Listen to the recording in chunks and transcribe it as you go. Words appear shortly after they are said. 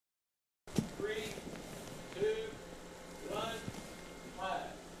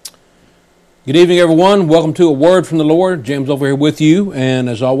Good evening, everyone. Welcome to A Word from the Lord. James over here with you, and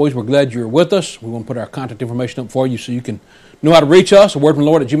as always, we're glad you're with us. We want to put our contact information up for you so you can know how to reach us.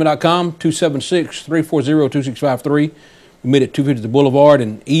 awordfromthelord@gmail.com, 276-340-2653. We meet at 250 Boulevard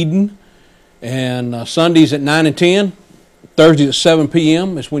in Eden, and Sundays at 9 and 10, Thursdays at 7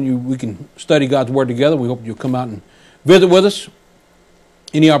 p.m. is when we can study God's Word together. We hope you'll come out and visit with us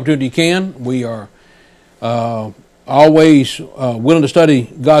any opportunity you can. We are always willing to study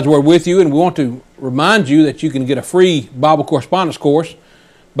God's Word with you, and we want to remind you that you can get a free Bible correspondence course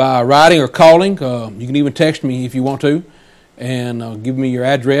by writing or calling. You can even text me if you want to, and give me your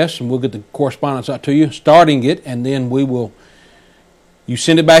address, and we'll get the correspondence out to you, starting it, and then you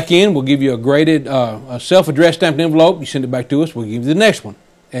send it back in. We'll give you a graded, a self-addressed stamped envelope. You send it back to us. We'll give you the next one,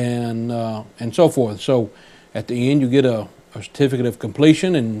 and so forth. So at the end, you get a certificate of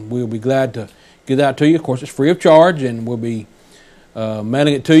completion, and we'll be glad to get that to you. Of course, it's free of charge, and we'll be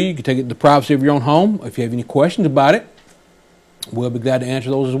mailing it to you. You can take it to the privacy of your own home. If you have any questions about it, we'll be glad to answer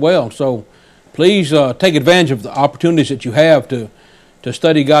those as well. So please take advantage of the opportunities that you have to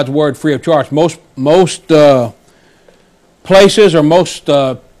study God's Word free of charge. Most places or most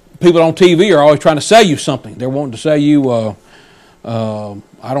people on TV are always trying to sell you something. They're wanting to sell you, I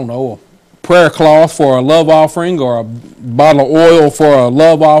don't know, a prayer cloth for a love offering, or a bottle of oil for a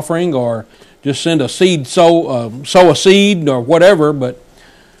love offering, or just send a seed, sow a seed or whatever. But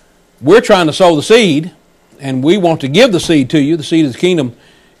we're trying to sow the seed, and we want to give the seed to you. The seed of the kingdom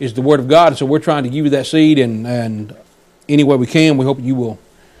is the Word of God, so we're trying to give you that seed, and any way we can, we hope you will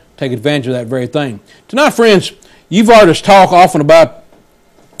take advantage of that very thing. Tonight, friends, you've heard us talk often about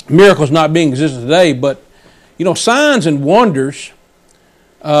miracles not being existent today, but you know, signs and wonders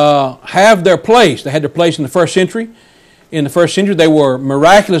have their place. They had their place in the first century. In the first century, they were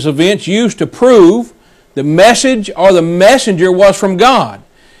miraculous events used to prove the message or the messenger was from God.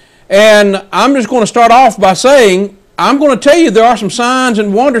 And I'm just going to start off by saying, I'm going to tell you there are some signs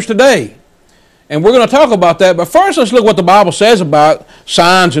and wonders today. And we're going to talk about that. But first, let's look what the Bible says about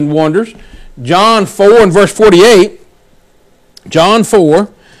signs and wonders. John 4 and verse 48. John 4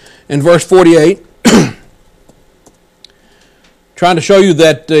 and verse 48. Trying to show you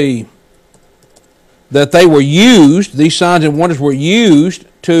that they were used, these signs and wonders were used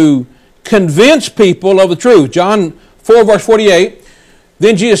to convince people of the truth. John 4 verse 48,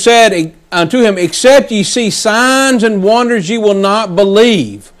 then Jesus said unto him, except ye see signs and wonders, ye will not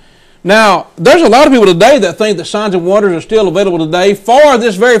believe. Now, there's a lot of people today that think that signs and wonders are still available today for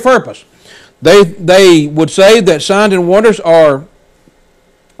this very purpose. They would say that signs and wonders are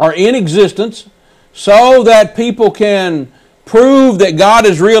in existence so that people can prove that God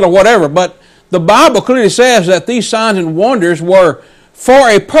is real or whatever. But the Bible clearly says that these signs and wonders were for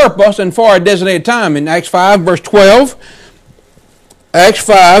a purpose and for a designated time. In Acts 5 verse 12, Acts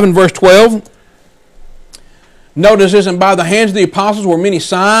 5 and verse 12, notice this, and by the hands of the apostles were many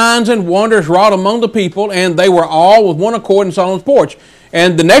signs and wonders wrought among the people, and they were all with one accord in Solomon's porch.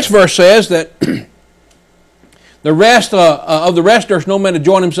 And the next verse says that the rest of the rest durst no man to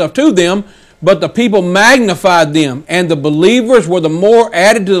join himself to them, but the people magnified them, and the believers were the more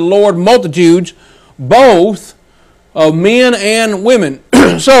added to the Lord multitudes, both of men and women.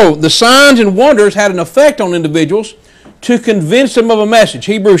 So the signs and wonders had an effect on individuals to convince them of a message.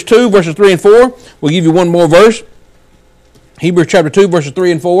 Hebrews 2 verses 3 and 4. We'll give you one more verse. Hebrews chapter 2 verses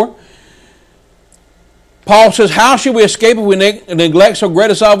 3 and 4. Paul says, how should we escape if we neglect so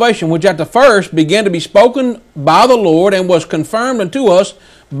great a salvation, which at the first began to be spoken by the Lord, and was confirmed unto us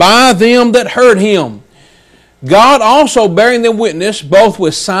by them that heard him? God also bearing them witness, both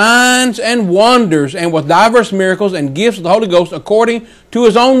with signs and wonders, and with diverse miracles and gifts of the Holy Ghost, according to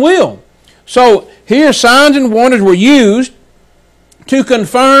his own will. So here signs and wonders were used to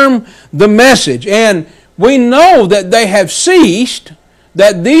confirm the message. And we know that they have ceased,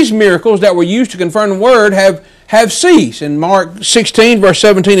 that these miracles that were used to confirm the word have ceased. In Mark 16, verse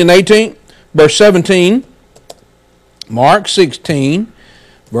 17 and 18, verse 17, Mark 16,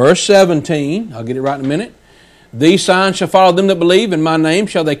 verse 17, I'll get it right in a minute. These signs shall follow them that believe. In my name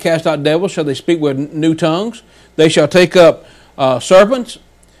shall they cast out devils, shall they speak with new tongues. They shall take up serpents.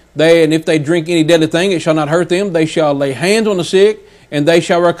 And if they drink any deadly thing, it shall not hurt them. They shall lay hands on the sick, and they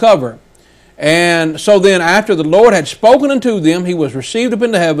shall recover. And so then after the Lord had spoken unto them, he was received up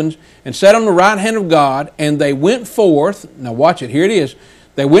into heavens and sat on the right hand of God. And they went forth, now watch it, here it is.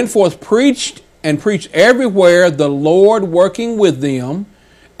 They went forth, preached everywhere, the Lord working with them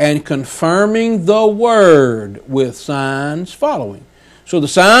and confirming the word with signs following. So the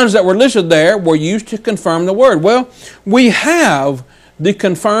signs that were listed there were used to confirm the word. Well, we have the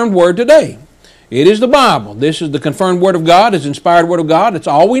confirmed word today. It is the Bible. This is the confirmed word of God. It's the inspired word of God. It's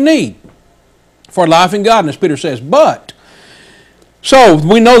all we need. for life and godliness, Peter says. But, so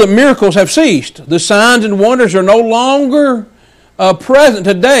we know that miracles have ceased. The signs and wonders are no longer present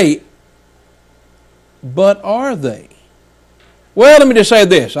today. But are they? Well, let me just say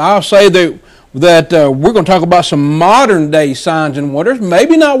this. I'll say that we're going to talk about some modern day signs and wonders.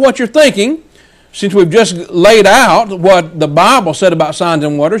 Maybe not what you're thinking, since we've just laid out what the Bible said about signs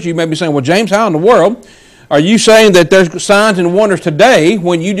and wonders. You may be saying, well, James, how in the world are you saying that there's signs and wonders today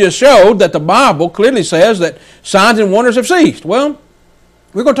when you just showed that the Bible clearly says that signs and wonders have ceased? Well,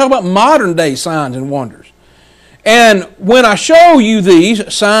 we're going to talk about modern day signs and wonders. And when I show you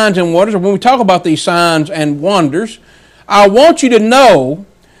these signs and wonders, or when we talk about these signs and wonders, I want you to know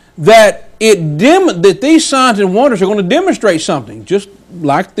that that these signs and wonders are going to demonstrate something, just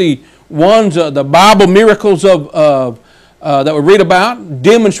like the ones, the Bible miracles that we read about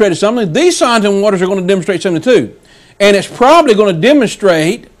demonstrated something. These signs and wonders are going to demonstrate something too. And it's probably going to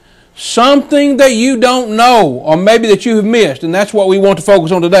demonstrate something that you don't know, or maybe that you have missed. And that's what we want to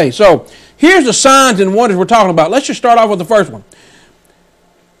focus on today. So here's the signs and wonders we're talking about. Let's just start off with the first one.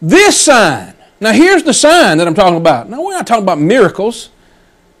 This sign. Now here's the sign that I'm talking about. Now we're not talking about miracles.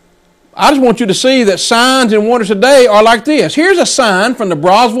 I just want you to see that signs and wonders today are like this. Here's a sign from the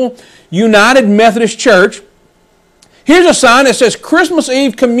Brownsville United Methodist Church. Here's a sign that says Christmas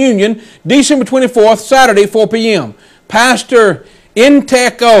Eve Communion, December 24th, Saturday, 4 p.m. Pastor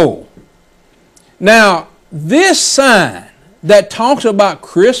Inteco. Now, this sign that talks about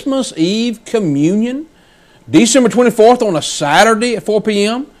Christmas Eve Communion, December 24th on a Saturday at 4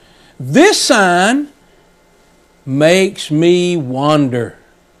 p.m., this sign makes me wonder.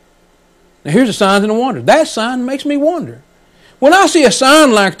 Now, here's the signs and the wonders. That sign makes me wonder. When I see a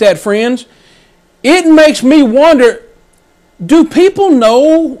sign like that, friends, it makes me wonder, do people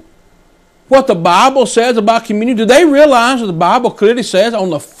know what the Bible says about communion? Do they realize that the Bible clearly says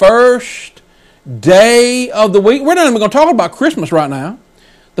on the first day of the week? We're not even going to talk about Christmas right now.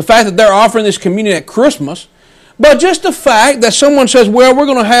 The fact that they're offering this communion at Christmas. But just the fact that someone says, well, we're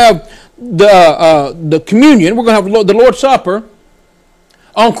going to have the communion, we're going to have the Lord's Supper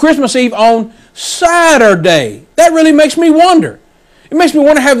on Christmas Eve on Saturday. That really makes me wonder. It makes me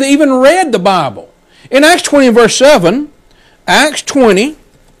wonder, have they even read the Bible? In Acts 20 and verse 7, Acts 20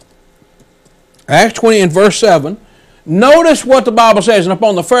 and verse 7, notice what the Bible says. And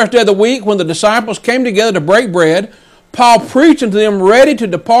upon the first day of the week, when the disciples came together to break bread, Paul preached unto them, ready to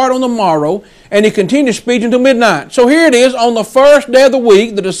depart on the morrow, and he continued speech until midnight. So here it is, on the first day of the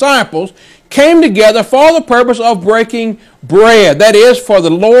week, the disciples came together for the purpose of breaking bread. That is, for the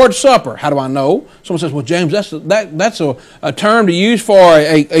Lord's Supper. How do I know? Someone says, well, James, that's a term to use for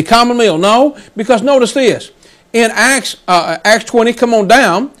a common meal. No, because notice this. In Acts 20, come on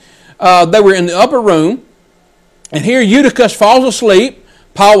down, they were in the upper room, and here Eutychus falls asleep.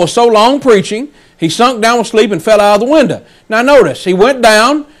 Paul was so long preaching, he sunk down with sleep and fell out of the window. Now notice, he went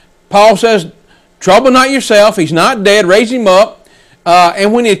down. Paul says, trouble not yourself. He's not dead. Raise him up.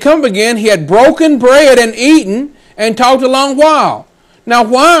 And when he had come again, he had broken bread and eaten and talked a long while. Now,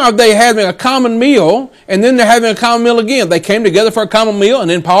 why are they having a common meal and then they're having a common meal again? They came together for a common meal and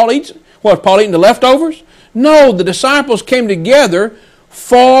then Paul eats. What, was Paul eating the leftovers? No, the disciples came together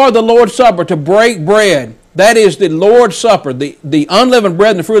for the Lord's Supper to break bread. That is the Lord's Supper, the unleavened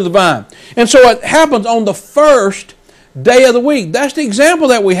bread and the fruit of the vine. And so it happens on the first day of the week. That's the example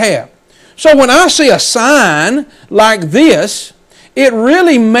that we have. So when I see a sign like this, it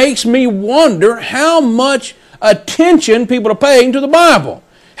really makes me wonder how much attention people are paying to the Bible.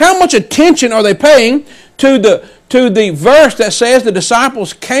 How much attention are they paying to the verse that says the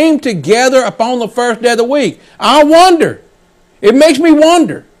disciples came together upon the first day of the week? I wonder. It makes me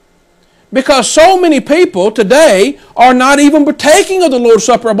wonder. Because so many people today are not even partaking of the Lord's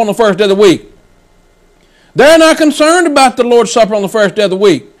Supper upon the first day of the week. They're not concerned about the Lord's Supper on the first day of the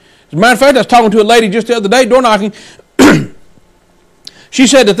week. As a matter of fact, I was talking to a lady just the other day, door knocking. She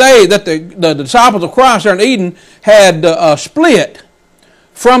said that the disciples of Christ there in Eden had split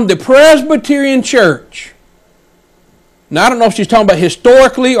from the Presbyterian Church. Now, I don't know if she's talking about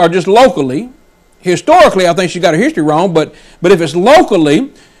historically or just locally. Historically, I think she got her history wrong, but if it's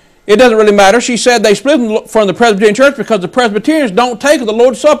locally, it doesn't really matter. She said they split from the Presbyterian Church because the Presbyterians don't take the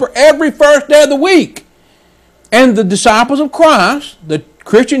Lord's Supper every first day of the week. And the disciples of Christ, the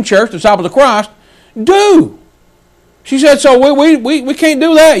Christian church, the disciples of Christ, do. She said, so we can't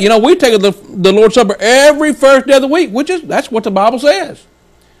do that. You know, we take the Lord's Supper every first day of the week, that's what the Bible says.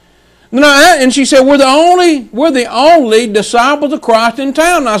 And she said, we're the only disciples of Christ in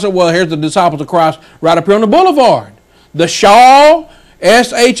town. And I said, well, here's the disciples of Christ right up here on the boulevard. The Shaw,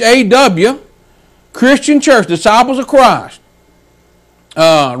 S-H-A-W, Christian Church, Disciples of Christ.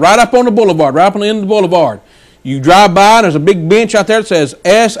 right up on the boulevard, right up on the end of the boulevard. You drive by and there's a big bench out there that says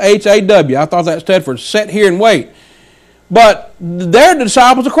SHAW. I thought that stood for Sit Here and Wait. But they're the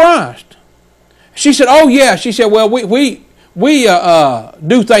disciples of Christ. She said, oh yeah. She said, well, we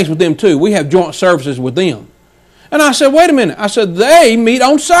do things with them too. We have joint services with them. And I said, wait a minute. I said, they meet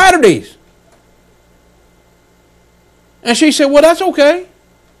on Saturdays. And she said, well, that's okay.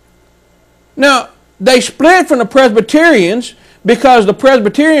 Now, they split from the Presbyterians because the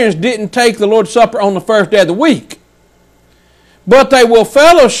Presbyterians didn't take the Lord's Supper on the first day of the week. But they will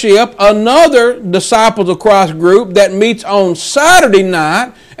fellowship another Disciples of Christ group that meets on Saturday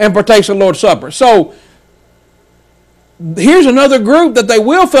night and partakes of the Lord's Supper. So, here's another group that they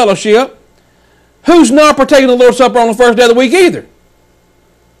will fellowship who's not partaking of the Lord's Supper on the first day of the week either.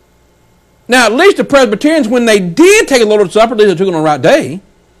 Now, at least the Presbyterians, when they did take the Lord's Supper, they took it on the right day.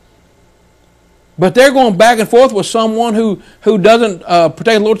 But they're going back and forth with someone who doesn't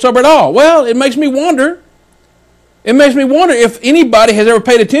partake of the Lord's Supper at all. Well, it makes me wonder. It makes me wonder if anybody has ever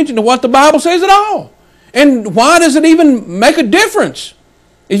paid attention to what the Bible says at all. And why does it even make a difference?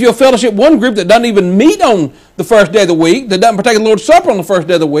 If you'll fellowship one group that doesn't even meet on the first day of the week, that doesn't partake of the Lord's Supper on the first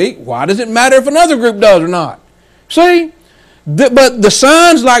day of the week, why does it matter if another group does or not? See? But the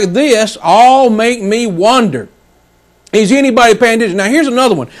signs like this all make me wonder. Is anybody paying attention? Now here's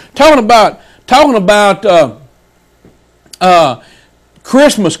another one. Talking about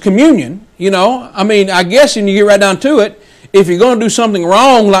Christmas communion, you know. I mean, I guess when you get right down to it, if you're going to do something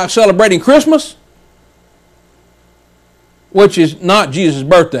wrong like celebrating Christmas, which is not Jesus'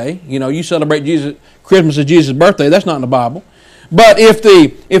 birthday, you know, you celebrate Christmas as Jesus' birthday, that's not in the Bible. But if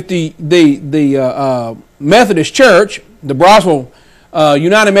the Methodist Church, the Broswell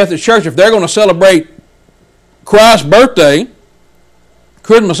United Methodist Church, if they're going to celebrate Christ's birthday,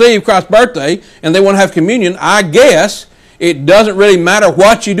 Christmas Eve, Christ's birthday, and they want to have communion, I guess it doesn't really matter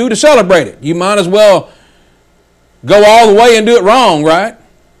what you do to celebrate it. You might as well go all the way and do it wrong, right?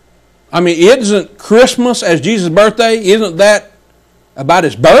 I mean, isn't Christmas as Jesus' birthday, isn't that about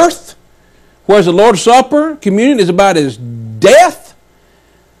his birth? Whereas the Lord's Supper, communion, is about his death.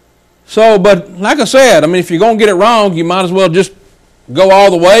 So, but like I said, I mean, if you're going to get it wrong, you might as well just go all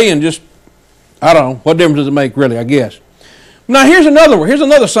the way and just, I don't know, what difference does it make really, I guess. Now here's another one. Here's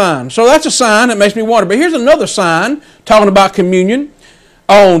another sign. So that's a sign that makes me wonder. But here's another sign talking about communion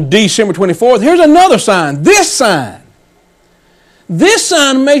on December 24th. Here's another sign. This sign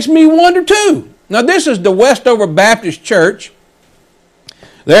makes me wonder too. Now this is the Westover Baptist Church.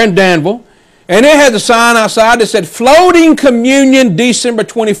 They're in Danville. And it had a sign outside that said Floating Communion December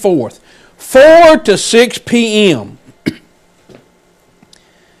 24th, 4 to 6 p.m.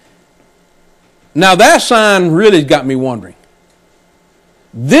 Now that sign really got me wondering.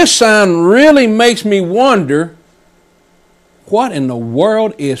 This sign really makes me wonder, what in the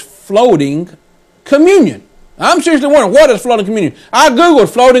world is floating communion? I'm seriously wondering, what is floating communion? I Googled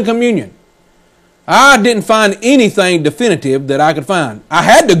floating communion. I didn't find anything definitive that I could find. I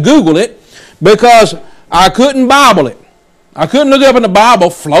had to Google it because I couldn't Bible it. I couldn't look up in the Bible,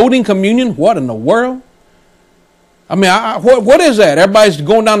 floating communion. What in the world? I mean, what is that? Everybody's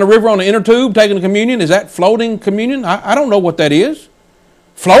going down the river on the inner tube taking the communion. Is that floating communion? I don't know what that is.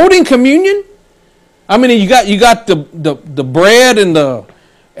 Floating communion? I mean, you got the bread and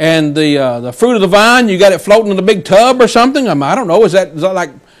the fruit of the vine. You got it floating in a big tub or something. I don't know. Is that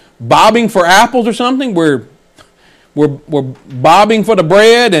like bobbing for apples or something? We're bobbing for the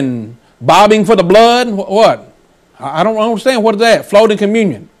bread and bobbing for the blood. What? I don't understand. What is that? Floating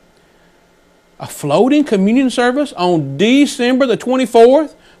communion. A floating communion service on December the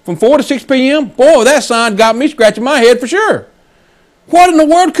 24th from 4 to 6 p.m.? Boy, that sign got me scratching my head for sure. What in the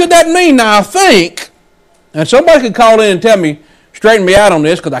world could that mean? Now, I think, and somebody could call in and tell me, straighten me out on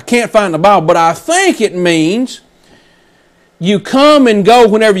this because I can't find the Bible, but I think it means you come and go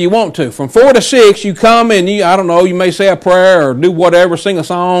whenever you want to. From 4 to 6, you come and I don't know, you may say a prayer or do whatever, sing a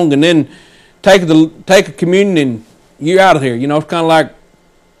song, and then take a communion and you're out of here. You know, it's kind of like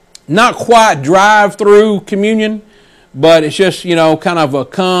not quite drive-through communion, but it's just, you know, kind of a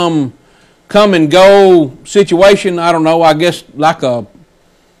come and go situation. I don't know, I guess like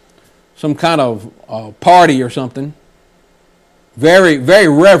some kind of party or something. Very, very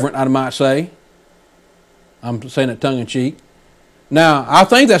reverent, I might say. I'm saying it tongue-in-cheek. Now, I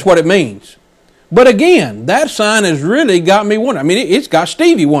think that's what it means. But again, that sign has really got me wondering. I mean, it's got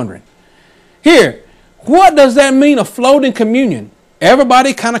Stevie wondering. Here, what does that mean, a floating communion?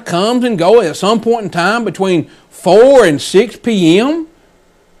 Everybody kind of comes and goes at some point in time between 4 and 6 p.m.?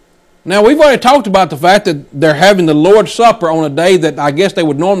 Now, we've already talked about the fact that they're having the Lord's Supper on a day that I guess they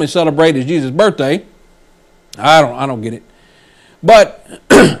would normally celebrate as Jesus' birthday. I don't get it. But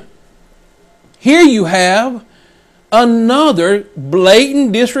here you have another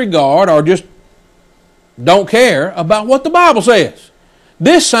blatant disregard, or just don't care about what the Bible says.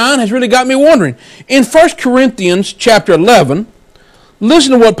 This sign has really got me wondering. In 1 Corinthians chapter 11,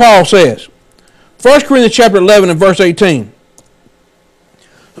 listen to what Paul says. 1 Corinthians chapter 11 and verse 18.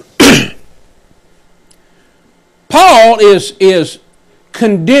 Paul is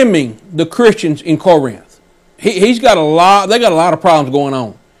condemning the Christians in Corinth. They got a lot of problems going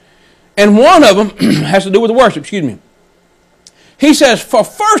on. And one of them has to do with the worship, He says, for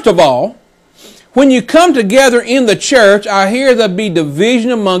first of all, when you come together in the church, I hear there be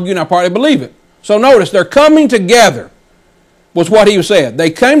division among you, and I partly believe it. So notice, they're coming together, was what he said.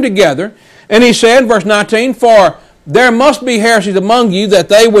 They came together, and he said, verse 19, for there must be heresies among you, that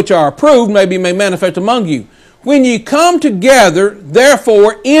they which are approved may be made manifest among you. When you come together,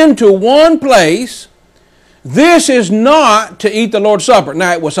 therefore, into one place, this is not to eat the Lord's Supper.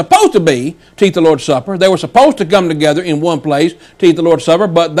 Now, it was supposed to be to eat the Lord's Supper. They were supposed to come together in one place to eat the Lord's Supper,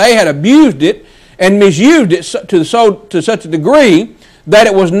 but they had abused it and misused it to such a degree that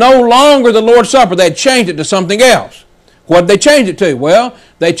it was no longer the Lord's Supper. They had changed it to something else. What did they change it to? Well,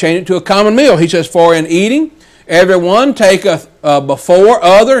 they changed it to a common meal. He says, for in eating, everyone taketh before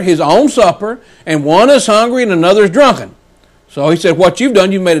other his own supper, and one is hungry and another is drunken. So he said, what you've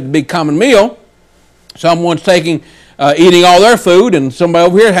done, you've made it a big common meal. Someone's eating all their food, and somebody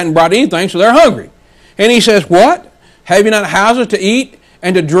over here hadn't brought anything, so they're hungry. And he says, what? Have you not houses to eat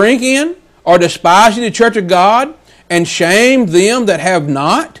and to drink in? Or despise ye the church of God, and shame them that have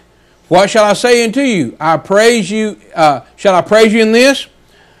not? What shall I say unto you? I praise you. Shall I praise you in this?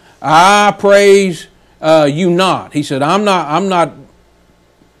 I praise you not. He said, I'm not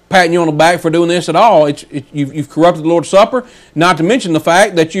patting you on the back for doing this at all. You've corrupted the Lord's Supper, not to mention the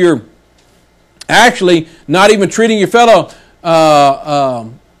fact that you're actually not even treating your fellow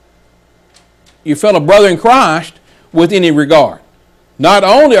brother in Christ with any regard. Not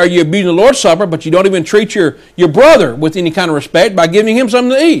only are you abusing the Lord's Supper, but you don't even treat your brother with any kind of respect by giving him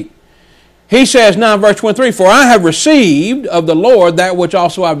something to eat. He says now in verse 23, for I have received of the Lord that which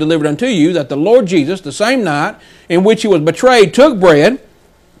also I have delivered unto you, that the Lord Jesus, the same night in which he was betrayed, took bread,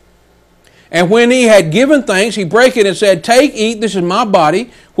 and when he had given thanks, he brake it and said, take, eat, this is my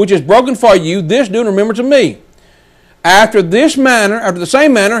body, which is broken for you. This do in remembrance of me. After the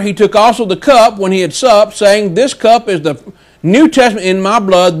same manner, he took also the cup when he had supped, saying, this cup is the New Testament in my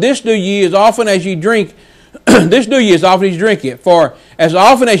blood. This do ye as often as ye drink. This do ye as often as ye drink it. For as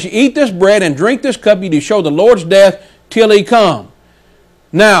often as ye eat this bread and drink this cup, ye do show the Lord's death till he come.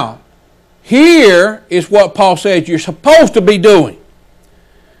 Now, here is what Paul says you're supposed to be doing.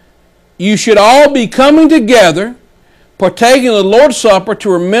 You should all be coming together, partaking of the Lord's Supper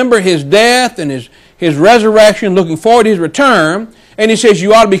to remember his death and his resurrection, looking forward to his return. And he says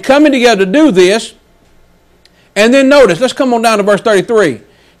you ought to be coming together to do this. And then notice, let's come on down to verse 33.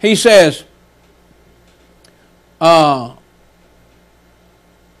 He says, wherefore,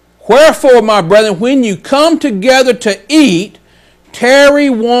 my brethren, when you come together to eat, tarry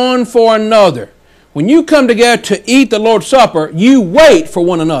one for another. When you come together to eat the Lord's Supper, you wait for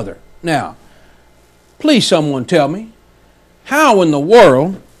one another. Now, please someone tell me, how in the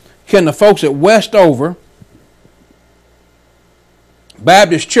world can the folks at Westover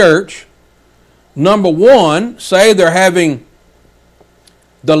Baptist Church, number one, say they're having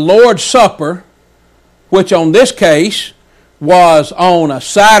the Lord's Supper, which on this case was on a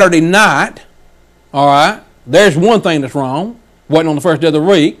Saturday night, all right, there's one thing that's wrong, wasn't on the first day of the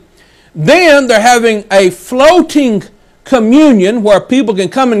week. Then they're having a floating communion where people can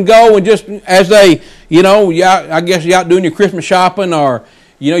come and go and just as they, I guess you're out doing your Christmas shopping, or,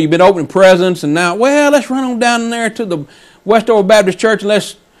 you've been opening presents, and now, well, let's run on down there to the Westover Baptist Church and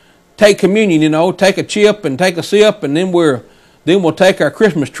let's take communion, take a chip and take a sip, and then we'll take our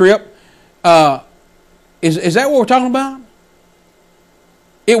Christmas trip. Is that what we're talking about?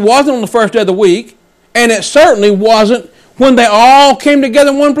 It wasn't on the first day of the week, and it certainly wasn't when they all came together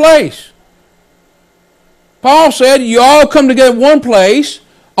in one place. Paul said you all come together in one place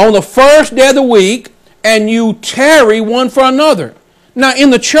on the first day of the week, and you tarry one for another. Now,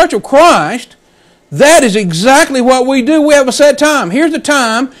 in the Church of Christ, that is exactly what we do. We have a set time. Here's the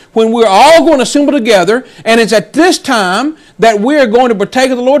time when we're all going to assemble together, and it's at this time that we're going to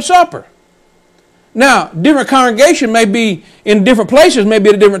partake of the Lord's Supper. Now, different congregation may be in different places, maybe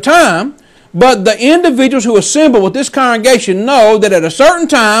at a different time, but the individuals who assemble with this congregation know that at a certain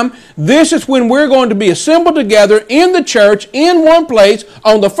time, this is when we're going to be assembled together in the church in one place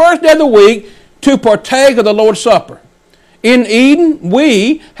on the first day of the week to partake of the Lord's Supper. In Eden,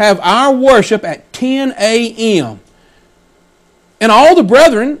 we have our worship at 10 a.m. And all the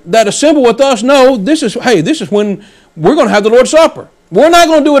brethren that assemble with us know this is when we're going to have the Lord's Supper. We're not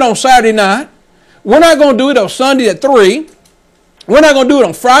going to do it on Saturday night. We're not going to do it on Sunday at 3. We're not going to do it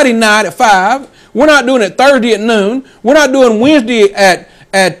on Friday night at 5. We're not doing it Thursday at noon. We're not doing Wednesday at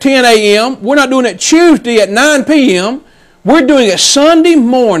 10 a.m. We're not doing it Tuesday at 9 p.m. We're doing it Sunday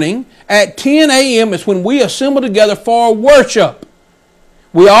morning at 10 a.m. It's when we assemble together for worship.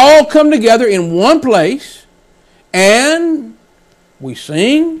 We all come together in one place and we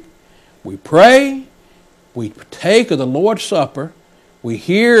sing, we pray, we partake of the Lord's Supper, we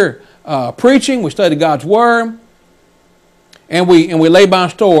hear preaching, we study God's Word, and we lay by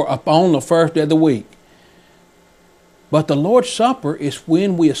store upon the first day of the week. But the Lord's Supper is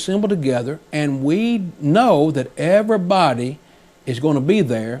when we assemble together and we know that everybody is going to be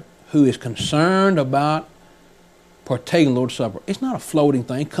there who is concerned about partaking of the Lord's Supper. It's not a floating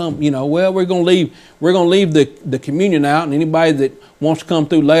thing. We're going to leave the communion out, and anybody that wants to come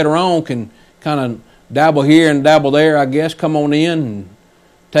through later on can kind of dabble here and dabble there, I guess. Come on in and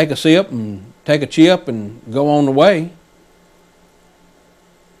take a sip and take a chip and go on the way.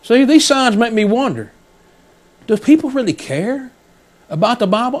 See, these signs make me wonder. Do people really care about the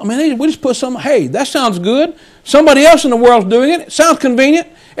Bible? I mean, we just put hey, that sounds good. Somebody else in the world's doing it. It sounds convenient.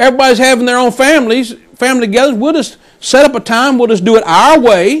 Everybody's having their own family together. We'll just set up a time. We'll just do it our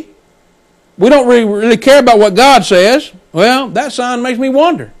way. We don't really care about what God says. Well, that sign makes me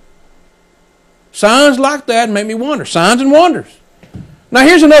wonder. Signs like that make me wonder. Signs and wonders. Now,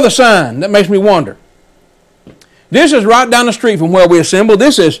 here's another sign that makes me wonder. This is right down the street from where we assemble.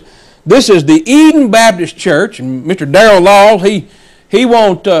 This is the Eden Baptist Church, and Mr. Darrell Laws, he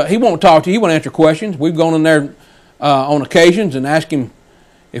won't talk to you. He won't answer questions. We've gone in there on occasions and asked him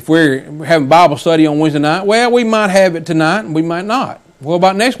if we're having Bible study on Wednesday night. Well, we might have it tonight, and we might not. What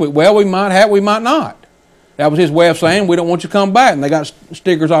about next week? Well, we might have, we might not. That was his way of saying we don't want you to come back. And they got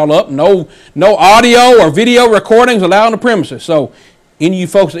stickers all up. No audio or video recordings allowed on the premises. So any of you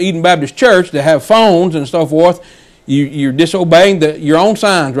folks at Eden Baptist Church that have phones and so forth, you're disobeying your own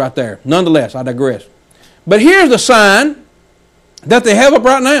signs right there. Nonetheless, I digress. But here's the sign that they have up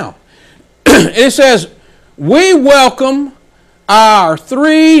right now. It says, we welcome our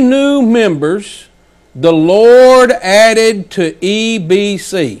 3 new members the Lord added to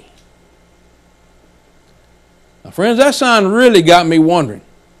EBC. Now, friends, that sign really got me wondering.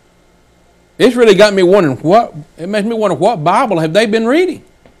 It's really got me wondering it makes me wonder what Bible have they been reading?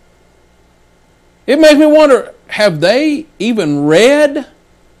 It makes me wonder, have they even read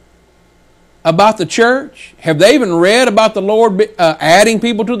about the church? Have they even read about the Lord adding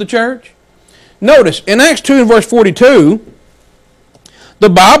people to the church? Notice, in Acts 2 and verse 42, the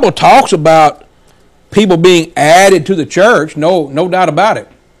Bible talks about people being added to the church. No doubt about it.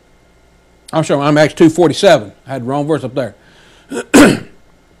 I'm sorry, I'm Acts 2:47. I had the wrong verse up there.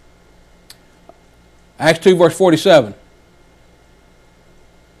 Acts 2 verse 47.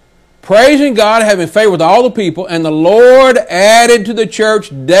 Praising God, having favor with all the people, and the Lord added to the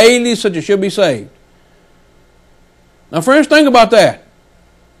church daily such as should be saved. Now, friends, think about that.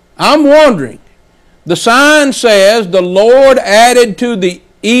 I'm wondering. The sign says the Lord added to the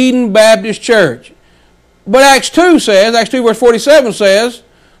Eden Baptist Church. But Acts 2 verse 47 says,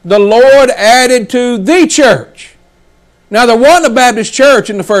 the Lord added to the church. Now, there wasn't a Baptist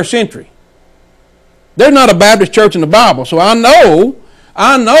church in the first century. There's not a Baptist church in the Bible. So I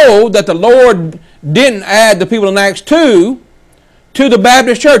know that the Lord didn't add the people in Acts 2 to the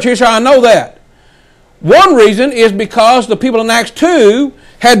Baptist church. Here's how I know that. One reason is because the people in Acts 2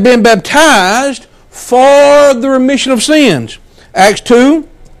 had been baptized for the remission of sins. Acts 2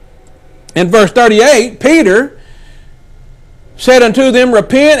 and verse 38, Peter said unto them,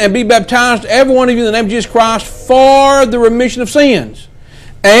 repent and be baptized, every one of you, in the name of Jesus Christ, for the remission of sins.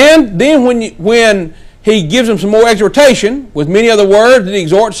 And then when he gives them some more exhortation, with many other words that he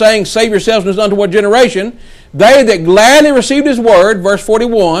exhorts, saying, save yourselves from this untoward generation, they that gladly received his word, verse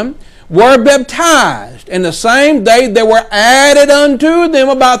 41, were baptized. And the same day there were added unto them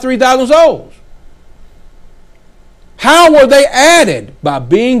about 3,000 souls. How were they added? By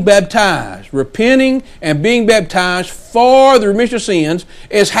being baptized. Repenting and being baptized for the remission of sins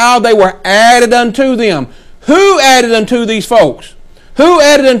is how they were added unto them. Who added unto these folks? Who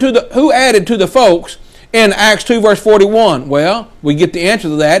added to the folks in Acts 2 verse 41? Well, we get the answer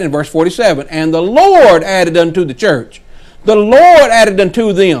to that in verse 47. And the Lord added unto the church. The Lord added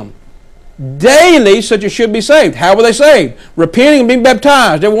unto them daily such as should be saved. How were they saved? Repenting and being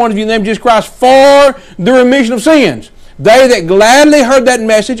baptized, every one of you in the name of Jesus Christ, for the remission of sins. They that gladly heard that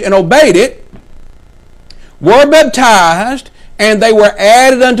message and obeyed it were baptized, and they were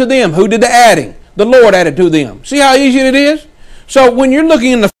added unto them. Who did the adding? The Lord added to them. See how easy it is? So when you're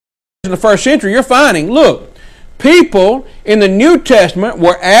looking in the first century, you're finding, look, people in the New Testament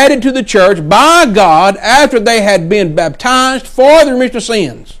were added to the church by God after they had been baptized for the remission of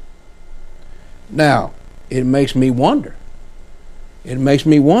sins. Now, it makes me wonder. It makes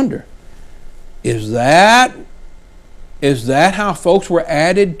me wonder. Is that how folks were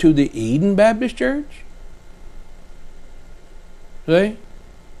added to the Eden Baptist Church? See?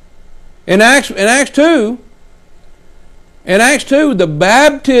 In Acts 2, the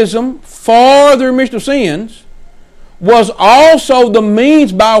baptism for the remission of sins was also the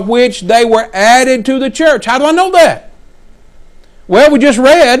means by which they were added to the church. How do I know that? Well, we just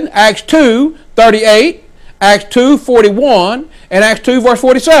read Acts 2:38, Acts 2:41, and Acts 2 verse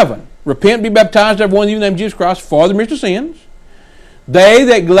 47. Repent and be baptized, every one of you, in the name of Jesus Christ, for the remission of sins. They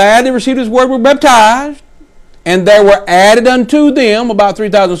that gladly received his word were baptized, and there were added unto them about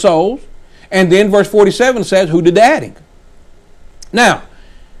 3,000 souls. And then verse 47 says, who did the adding? Now,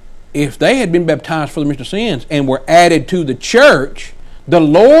 if they had been baptized for the remission of sins and were added to the church, the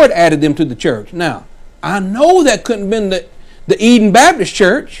Lord added them to the church. Now, I know that couldn't have been the Eden Baptist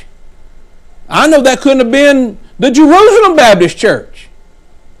Church. I know that couldn't have been the Jerusalem Baptist Church.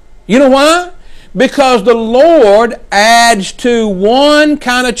 You know why? Because the Lord adds to one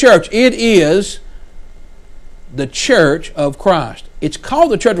kind of church. It is the church of Christ. It's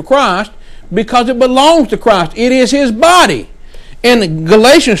called the church of Christ because it belongs to Christ. It is his body. In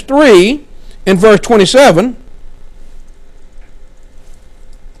Galatians 3, in verse 27,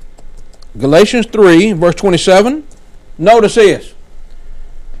 Galatians 3, verse 27, notice this.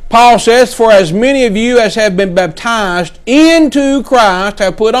 Paul says, for as many of you as have been baptized into Christ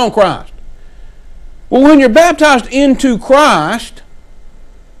have put on Christ. Well, when you're baptized into Christ,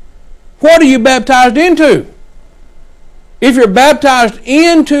 what are you baptized into? If you're baptized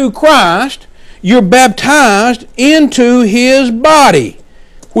into Christ, you're baptized into his body,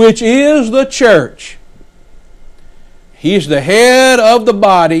 which is the church. He's the head of the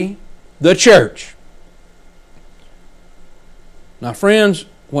body, the church. Now, friends,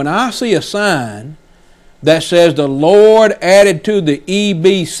 when I see a sign that says the Lord added to the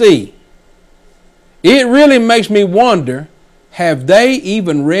EBC, it really makes me wonder, have they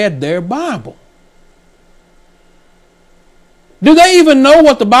even read their Bible? Do they even know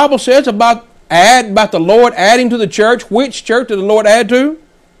what the Bible says about the Lord adding to the church? Which church did the Lord add to?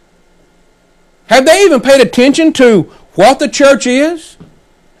 Have they even paid attention to what the church is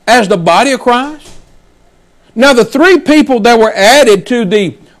as the body of Christ? Now, the three people that were added to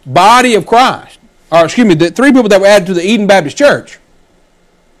the body of Christ, the three people that were added to the Eden Baptist Church,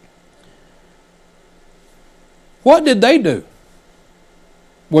 what did they do?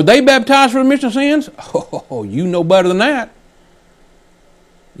 Were they baptized for the remission of sins? Oh, you know better than that.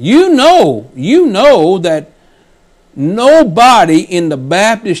 You know that nobody in the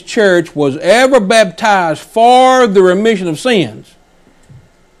Baptist church was ever baptized for the remission of sins.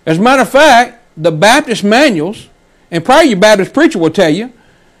 As a matter of fact, the Baptist manuals, and probably your Baptist preacher will tell you,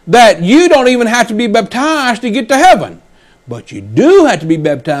 that you don't even have to be baptized to get to heaven. But you do have to be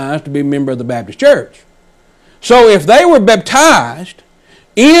baptized to be a member of the Baptist church. So if they were baptized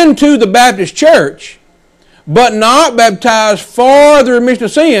into the Baptist church, but not baptized for the remission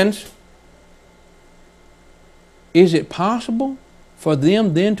of sins, is it possible for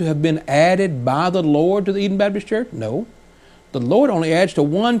them then to have been added by the Lord to the Eden Baptist Church? No. The Lord only adds to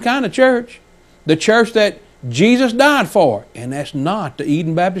one kind of church, the church that Jesus died for, and that's not the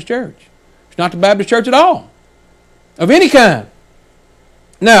Eden Baptist Church. It's not the Baptist church at all, of any kind.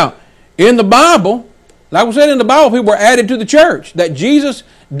 Now, in the Bible, like we said, in the Bible, people were added to the church that Jesus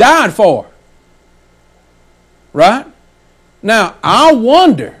died for. Right? Now, I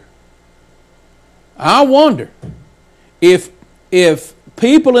wonder if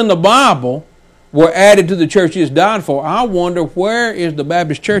people in the Bible were added to the church Jesus died for, I wonder where is the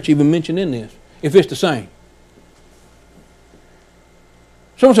Baptist church even mentioned in this, if it's the same.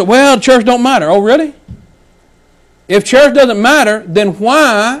 Someone said, well, church don't matter. Oh, really? If church doesn't matter, then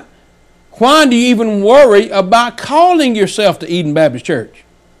why do you even worry about calling yourself the Eden Baptist Church?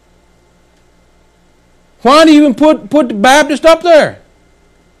 Why do you even put the Baptist up there?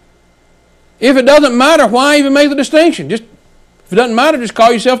 If it doesn't matter, why even make the distinction? If it doesn't matter, just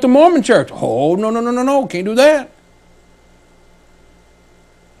call yourself the Mormon Church. Oh, no, can't do that.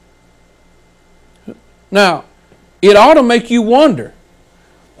 Now, it ought to make you wonder,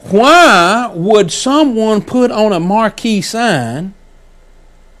 why would someone put on a marquee sign,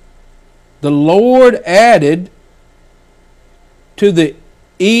 the Lord added to the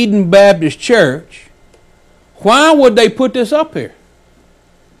Eden Baptist Church? Why would they put this up here?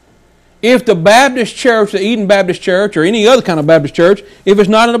 if the Baptist church, the Eden Baptist Church, or any other kind of Baptist church, if it's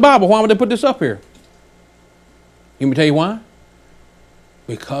not in the Bible, why would they put this up here? Let me tell you why.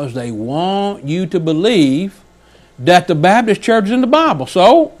 Because they want you to believe that the Baptist church is in the Bible.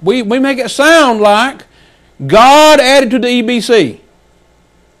 So we make it sound like God added to the EBC.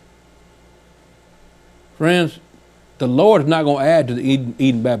 Friends, the Lord is not going to add to the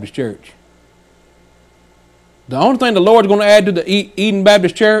Eden Baptist Church. The only thing the Lord is going to add to the Eden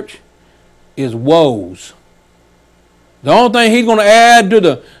Baptist Church is woes. The only thing He's going to add to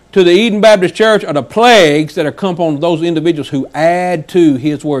the Eden Baptist Church are the plagues that are come upon those individuals who add to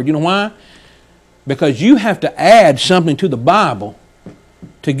His Word. You know why? Because you have to add something to the Bible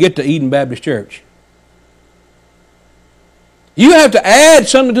to get to Eden Baptist Church. You have to add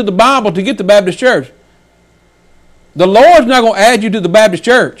something to the Bible to get to Baptist Church. The Lord's not going to add you to the Baptist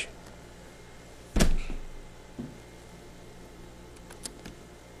Church.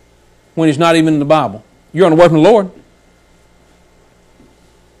 When it's not even in the Bible. You're on the word from the Lord.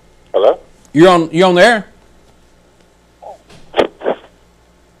 Hello? You're on the air.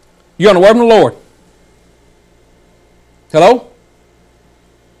 You're on the word from the Lord. Hello?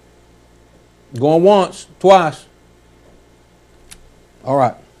 Going once, twice. All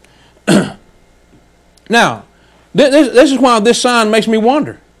right. Now, this is why this sign makes me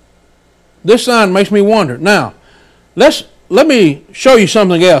wonder. This sign makes me wonder. Now, let me show you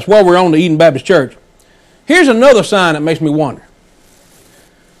something else while we're on the Eden Baptist Church. Here's another sign that makes me wonder.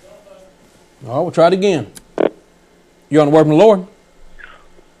 All right, we'll try it again. You're on the word from the Lord?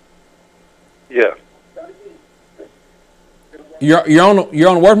 Yeah. You're on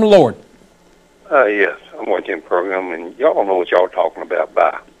the word from the Lord? Yes. I'm watching the program, and y'all don't know what y'all talking about.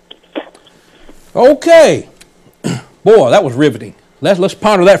 Bye. Okay. Boy, that was riveting. Let's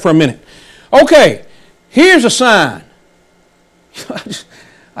ponder that for a minute. Okay, here's a sign.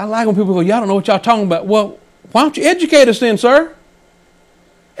 I like when people go, y'all don't know what y'all talking about. Well, why don't you educate us then, sir?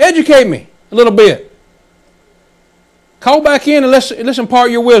 Educate me a little bit. Call back in and let's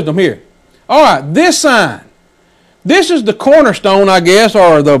impart your wisdom here. All right, this sign. This is the cornerstone, I guess,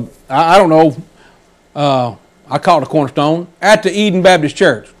 or I don't know. I call it a cornerstone at the Eden Baptist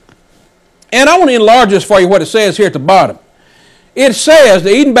Church. And I want to enlarge this for you, what it says here at the bottom. It says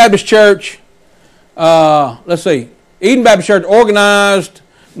the Eden Baptist Church, let's see, Eden Baptist Church organized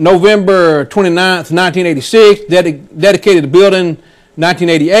November 29th, 1986, dedicated the building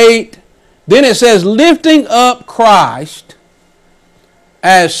 1988. Then it says lifting up Christ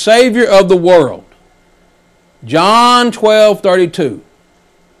as Savior of the world. John 12:32.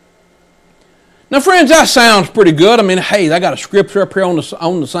 Now, friends, that sounds pretty good. I mean, hey, they got a scripture up here on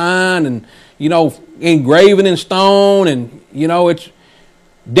the sign, and engraven in stone, and it's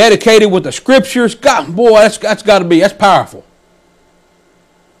dedicated with the scriptures. God, boy, that's got to be, that's powerful.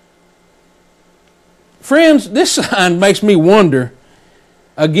 Friends, this sign makes me wonder.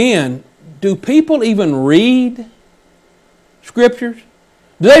 Again, do people even read scriptures?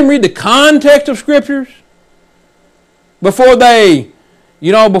 Do they read the context of scriptures before they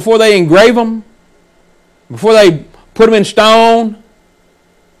engrave them? Before they put them in stone?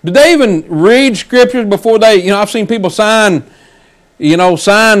 Do they even read scriptures before they, I've seen people sign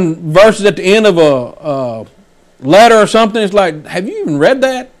verses at the end of a letter or something. It's like, have you even read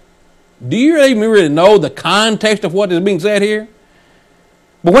that? Do you even really know the context of what is being said here?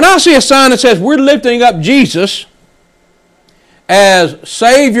 But when I see a sign that says we're lifting up Jesus as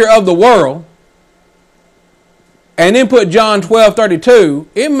Savior of the world, and then put John 12:32,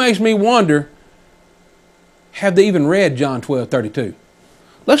 it makes me wonder, have they even read John 12:32?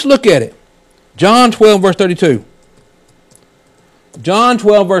 Let's look at it. John 12, verse 32. John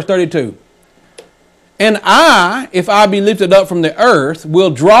 12, verse 32. And I, if I be lifted up from the earth, will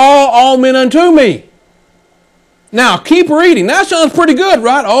draw all men unto me. Now, keep reading. That sounds pretty good,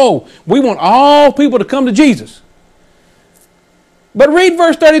 right? Oh, we want all people to come to Jesus. But read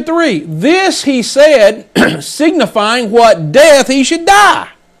verse 33. This he said, signifying what death he should die.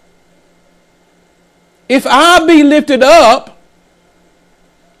 If I be lifted up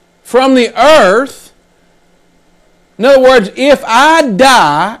from the earth, in other words, if I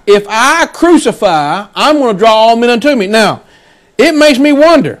die, if I crucify, I'm going to draw all men unto me. Now, it makes me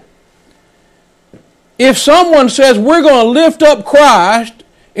wonder. If someone says we're going to lift up Christ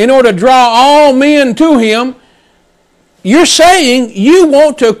in order to draw all men to Him, you're saying you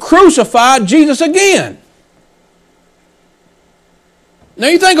want to crucify Jesus again. Now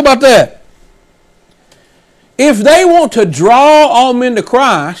you think about that. If they want to draw all men to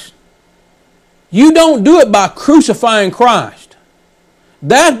Christ, you don't do it by crucifying Christ.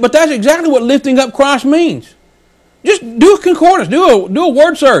 But that's exactly what lifting up Christ means. Just do a concordance, do a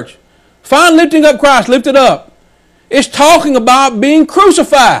word search. Find lifting up Christ, lift it up. It's talking about being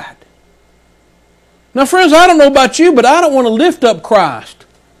crucified. Now, friends, I don't know about you, but I don't want to lift up Christ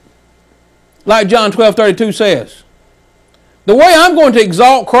like John 12:32 says. The way I'm going to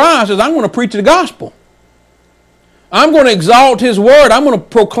exalt Christ is I'm going to preach the gospel. I'm going to exalt His word. I'm going to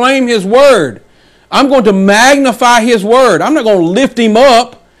proclaim His word. I'm going to magnify His word. I'm not going to lift Him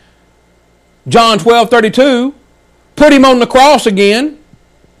up. John 12:32. Put Him on the cross again.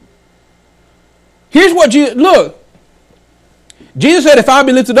 Here's what Jesus, look. Jesus said, if I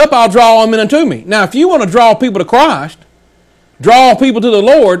be lifted up, I'll draw all men unto me. Now, if you want to draw people to Christ, draw people to the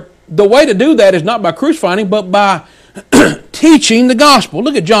Lord, the way to do that is not by crucifying Him, but by teaching the gospel.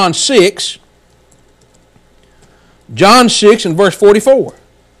 Look at John 6. John 6 and verse 44.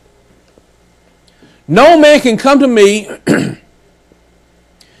 No man can come to me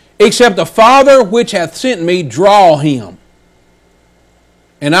except the Father which hath sent me draw him.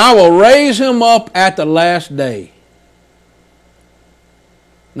 And I will raise him up at the last day.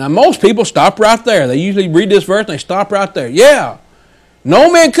 Now, most people stop right there. They usually read this verse and they stop right there. Yeah.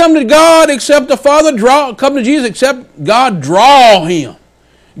 No man come to God except the Father come to Jesus except God draw him.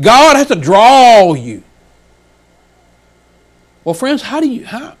 God has to draw you. Well, friends, how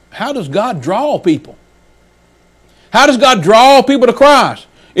does God draw people? How does God draw people to Christ?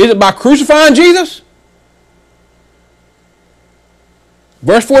 Is it by crucifying Jesus?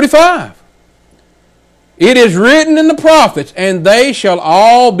 Verse 45. It is written in the prophets, and they shall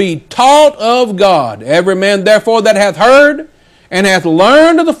all be taught of God. Every man therefore that hath heard and hath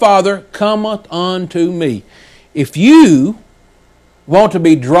learned of the Father cometh unto me. If you want to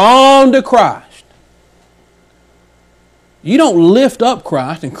be drawn to Christ, you don't lift up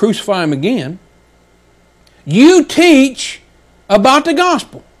Christ and crucify Him again. You teach about the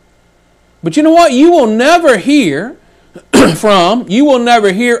gospel. But you know what? You will never hear from, you will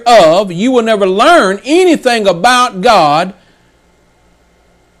never hear of, you will never learn anything about God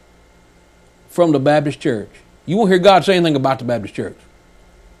from the Baptist church. You won't hear God say anything about the Baptist church.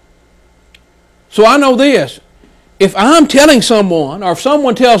 So I know this. If I'm telling someone, or if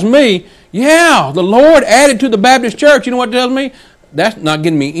someone tells me, yeah, the Lord added to the Baptist church, you know what it tells me? That's not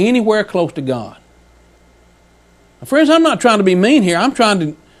getting me anywhere close to God. Now, friends, I'm not trying to be mean here. I'm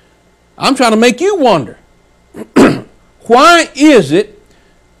trying to make you wonder. Why is it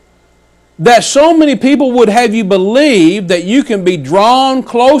that so many people would have you believe that you can be drawn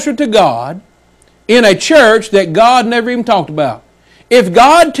closer to God in a church that God never even talked about? If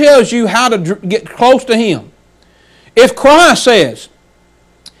God tells you how to get close to Him, if Christ says,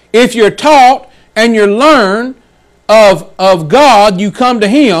 if you're taught and you learn of God, you come to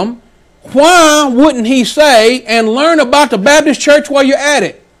Him, why wouldn't He say, and learn about the Baptist church while you're at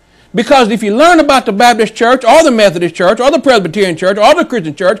it? Because if you learn about the Baptist church, or the Methodist church, or the Presbyterian church, or the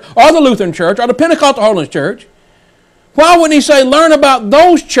Christian church, or the Lutheran church, or the Pentecostal Holiness church, why wouldn't He say, learn about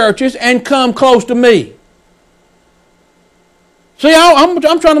those churches and come close to me? See, I'm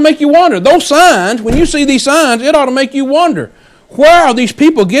trying to make you wonder. Those signs, when you see these signs, it ought to make you wonder. Where are these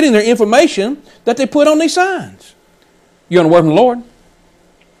people getting their information that they put on these signs? You want to word from the Lord?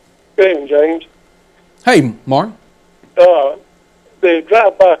 Hey, James. Hey, Mark. The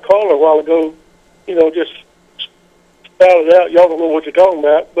drive-by caller a while ago, just spouted out, y'all don't know what you're talking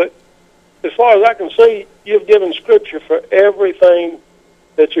about, but as far as I can see, you've given scripture for everything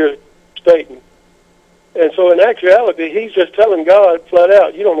that you're stating. And so in actuality, he's just telling God flat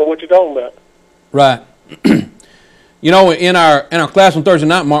out, you don't know what you're talking about. Right. In our class on Thursday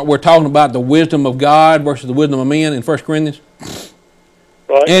night, Mark, we're talking about the wisdom of God versus the wisdom of men in 1 Corinthians.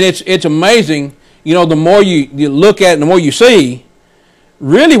 Right. And it's amazing, the more you look at it, the more you see.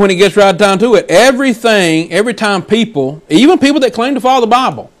 Really, when it gets right down to it, every time people, even people that claim to follow the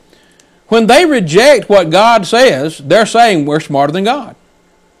Bible, when they reject what God says, they're saying we're smarter than God.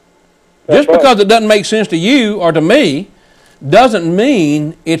 Just because it doesn't make sense to you or to me doesn't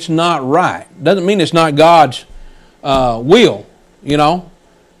mean it's not right. Doesn't mean it's not God's will,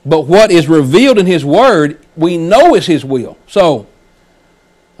 But what is revealed in His Word, we know is His will. So,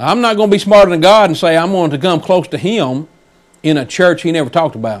 I'm not going to be smarter than God and say I'm going to come close to Him in a church He never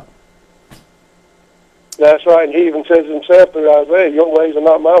talked about. That's right, and He even says Himself in Isaiah, your ways are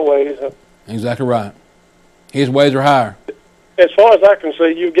not my ways. Exactly right. His ways are higher. As far as I can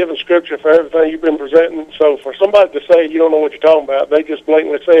see, you've given scripture for everything you've been presenting, so for somebody to say you don't know what you're talking about, they just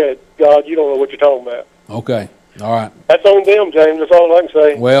blatantly said, God, you don't know what you're talking about. Okay, all right. That's on them, James, that's all I can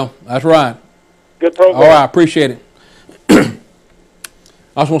say. Well, that's right. Good program. All right, I appreciate it.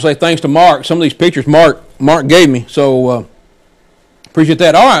 I just want to say thanks to Mark. Some of these pictures Mark gave me, so appreciate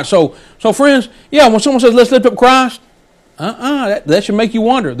that. All right, so friends, yeah, when someone says let's lift up Christ, That should make you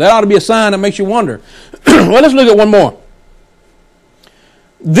wonder. That ought to be a sign that makes you wonder. Well, let's look at one more.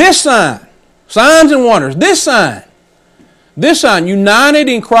 This sign, signs and wonders. This sign, united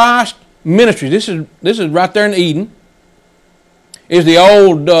in Christ ministry. This is right there in Eden. Is the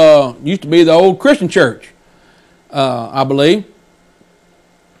old used to be the old Christian church, I believe.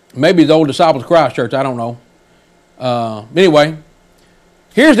 Maybe the old Disciples of Christ church. I don't know. Anyway,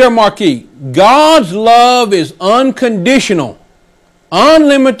 here's their marquee. God's love is unconditional,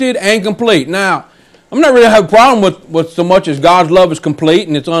 unlimited, and complete. Now, I'm not really have a problem with so much as God's love is complete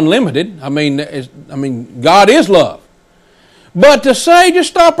and it's unlimited. I mean, God is love. But to say, just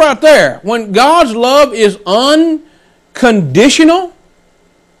stop right there. When God's love is unconditional,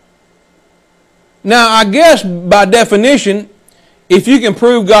 now I guess by definition, if you can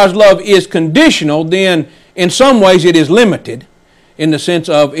prove God's love is conditional, then in some ways it is limited, in the sense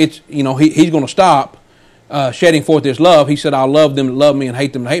of it's, He's going to stop shedding forth His love. He said, "I'll love them that love me and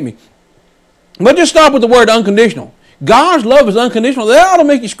hate them that hate me." But just stop with the word unconditional. God's love is unconditional. That ought to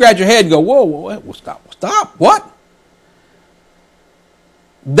make you scratch your head and go, whoa, stop, what?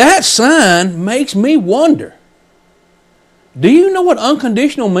 That sign makes me wonder. Do you know what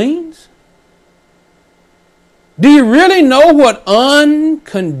unconditional means? Do you really know what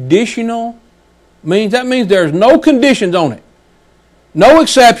unconditional means? That means there's no conditions on it. No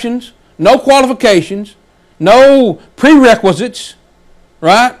exceptions, no qualifications, no prerequisites,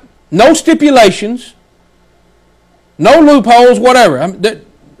 right? No stipulations, no loopholes, whatever.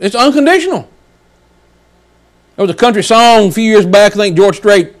 It's unconditional. There was a country song a few years back, I think George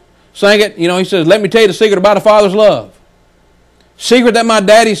Strait sang it. He says, "Let me tell you the secret about a father's love. Secret that my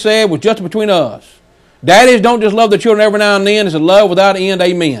daddy said was just between us. Daddies don't just love their children every now and then. It's a love without end,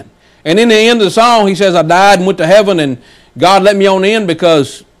 amen." And in the end of the song, he says, "I died and went to heaven, and God let me on in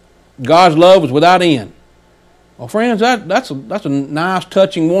because God's love was without end." Well, friends, that's a nice,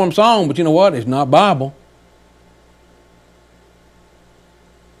 touching, warm song, but you know what? It's not Bible.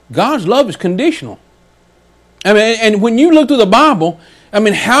 God's love is conditional. I mean, and when you look through the Bible, I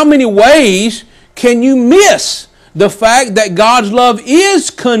mean, how many ways can you miss the fact that God's love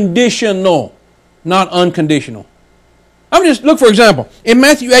is conditional, not unconditional? I'm just look, for example, in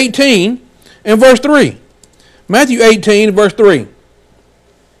Matthew 18 and verse 3. Matthew 18 verse 3.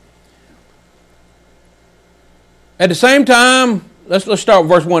 At the same time, let's start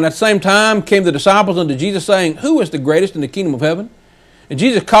with verse 1. At the same time came the disciples unto Jesus, saying, "Who is the greatest in the kingdom of heaven?" And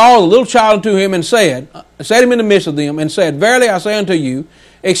Jesus called a little child unto him and set him in the midst of them, and said, "Verily I say unto you,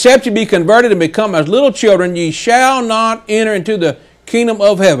 except ye be converted and become as little children, ye shall not enter into the kingdom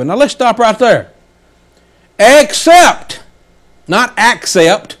of heaven." Now let's stop right there. Except, not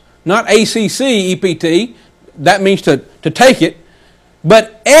accept, not ACCEPT, that means to take it,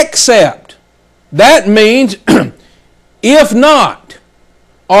 but except. That means if not,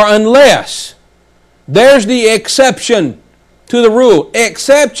 or unless. There's the exception to the rule.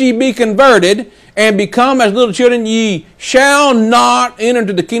 Except ye be converted and become as little children, ye shall not enter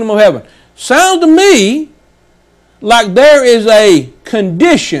into the kingdom of heaven. Sounds to me like there is a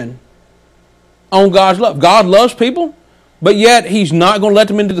condition on God's love. God loves people, but yet He's not going to let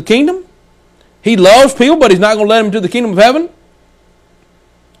them into the kingdom. He loves people, but He's not going to let them into the kingdom of heaven.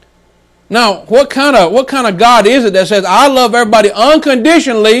 Now, what kind of God is it that says, "I love everybody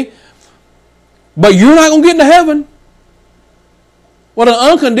unconditionally, but you're not going to get into heaven"? Well, an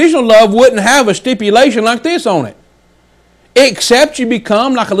unconditional love wouldn't have a stipulation like this on it. Except you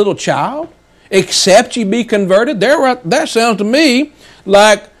become like a little child. Except you be converted. That sounds to me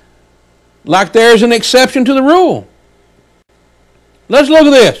like there's an exception to the rule. Let's look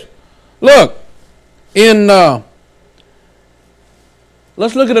at this. Look,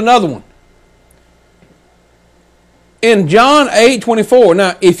 let's look at another one. In John 8:24.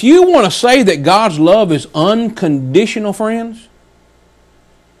 Now, if you want to say that God's love is unconditional, friends,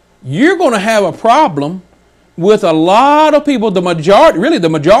 you're going to have a problem with a lot of people, the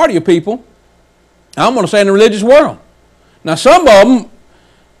majority of people, I'm going to say in the religious world. Now, some of them,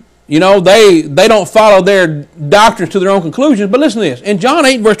 they don't follow their doctrines to their own conclusions, but listen to this. In John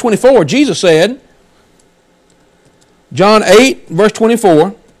 8, verse 24, Jesus said, John 8, verse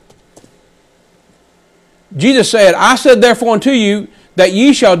 24, Jesus said, "I said therefore unto you, that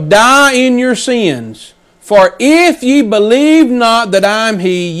ye shall die in your sins. For if ye believe not that I am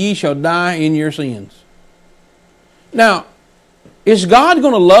He, ye shall die in your sins." Now, is God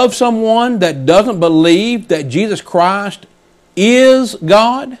going to love someone that doesn't believe that Jesus Christ is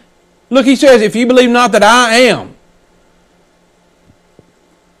God? Look, He says, "If you believe not that I am."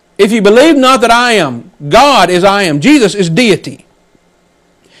 If you believe not that I am, God is I am. Jesus is deity.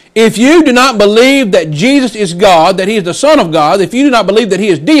 If you do not believe that Jesus is God, that He is the Son of God, if you do not believe that He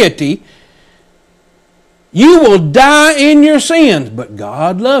is deity, you will die in your sins. But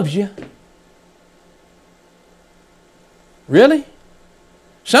God loves you. Really?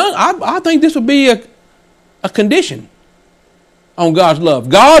 So I think this would be a condition on God's love.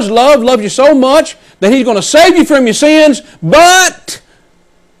 God's love loves you so much that He's going to save you from your sins, but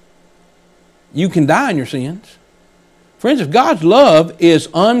you can die in your sins. Friends, if God's love is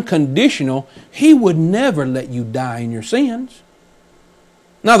unconditional, He would never let you die in your sins.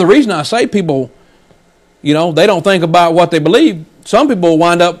 Now, the reason I say people, they don't think about what they believe, some people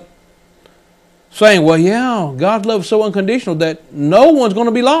wind up saying, well, yeah, God's love is so unconditional that no one's going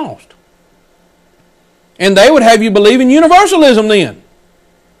to be lost. And they would have you believe in universalism then.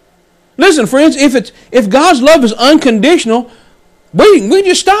 Listen, friends, if God's love is unconditional, we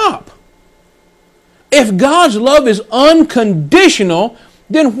just stop. If God's love is unconditional,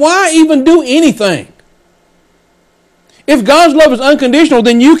 then why even do anything? If God's love is unconditional,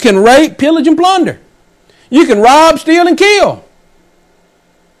 then you can rape, pillage, and plunder. You can rob, steal, and kill.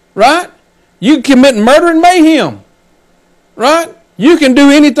 Right? You can commit murder and mayhem. Right? You can do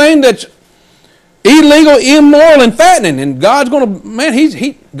anything that's illegal, immoral, and fattening. And God's going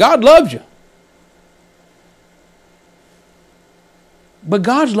to, God loves you. But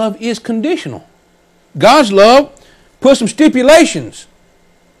God's love is conditional. God's love puts some stipulations.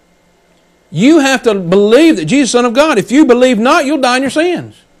 You have to believe that Jesus is the Son of God. If you believe not, you'll die in your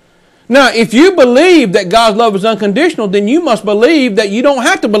sins. Now, if you believe that God's love is unconditional, then you must believe that you don't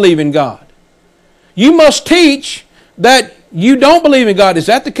have to believe in God. You must teach that you don't believe in God. Is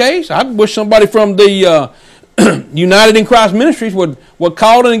that the case? I wish somebody from the United in Christ Ministries would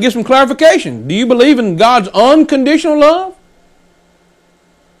call in and give some clarification. Do you believe in God's unconditional love?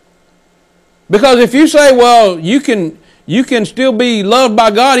 Because if you say, well, you can still be loved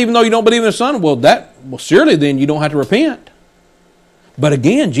by God even though you don't believe in the Son, well, surely then you don't have to repent. But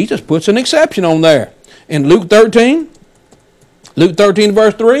again, Jesus puts an exception on there. In Luke 13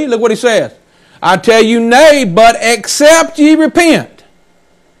 verse 3, look what He says. I tell you, nay, but except ye repent,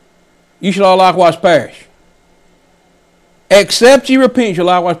 you shall all likewise perish. Except ye repent, you shall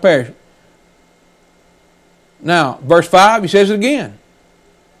likewise perish. Now, verse 5, He says it again.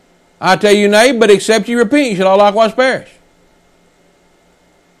 I tell you, nay, but except ye repent, you shall all likewise perish.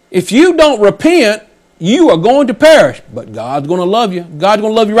 If you don't repent, you are going to perish. But God's going to love you. God's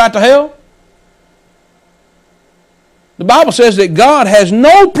going to love you right to hell. The Bible says that God has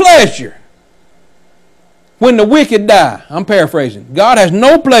no pleasure when the wicked die. I'm paraphrasing. God has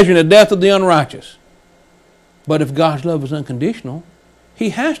no pleasure in the death of the unrighteous. But if God's love is unconditional,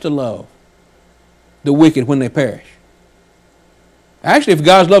 He has to love the wicked when they perish. Actually, if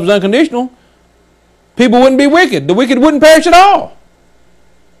God's love is unconditional, people wouldn't be wicked. The wicked wouldn't perish at all.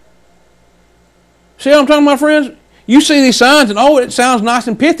 See what I'm talking about, friends? You see these signs and, it sounds nice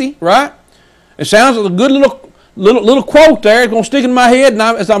and pithy, right? It sounds like a good little quote there. It's going to stick in my head and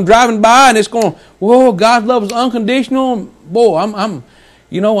as I'm driving by and it's going, whoa, God's love is unconditional. Boy,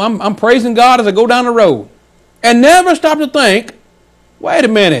 I'm praising God as I go down the road. And never stop to think, wait a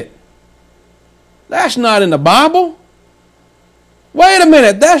minute. That's not in the Bible. Wait a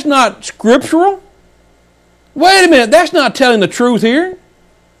minute, that's not scriptural. Wait a minute, that's not telling the truth here.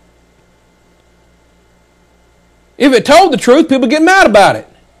 If it told the truth, people get mad about it.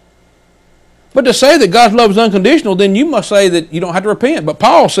 But to say that God's love is unconditional, then you must say that you don't have to repent. But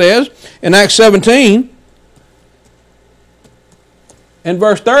Paul says in Acts 17, in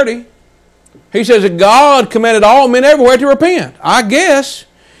verse 30, he says that God commanded all men everywhere to repent. I guess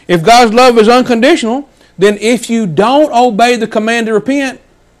if God's love is unconditional, then if you don't obey the command to repent,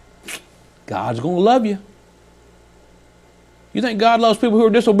 God's going to love you. You think God loves people who are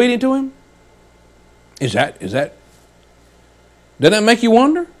disobedient to Him? Doesn't that make you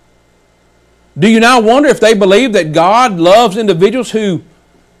wonder? Do you now wonder if they believe that God loves individuals who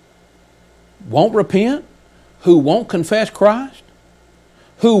won't repent, who won't confess Christ,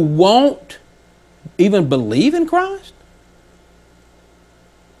 who won't even believe in Christ?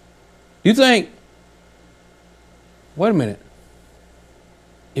 You think, wait a minute,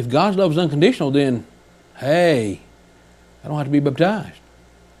 if God's love is unconditional, then, hey, I don't have to be baptized,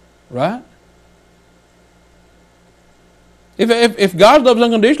 right? If God's love is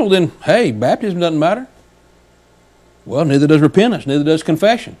unconditional, then, hey, baptism doesn't matter. Well, neither does repentance, neither does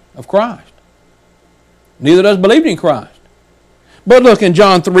confession of Christ. Neither does believing in Christ. But look in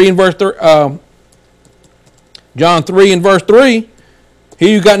John 3 and verse 3, here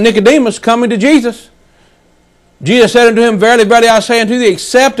you got Nicodemus coming to Jesus. Jesus said unto him, verily, verily, I say unto thee,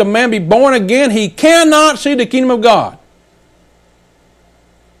 except a man be born again, he cannot see the kingdom of God.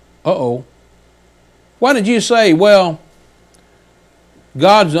 Uh-oh. Why did Jesus say, well,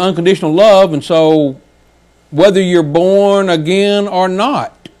 God's unconditional love, and so whether you're born again or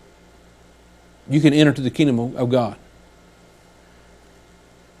not, you can enter to the kingdom of God?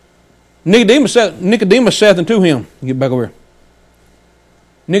 Nicodemus saith unto him, get back over here.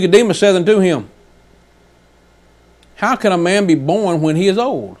 Nicodemus saith unto him, how can a man be born when he is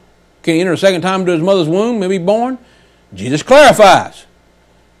old? Can he enter a second time into his mother's womb and be born? Jesus clarifies.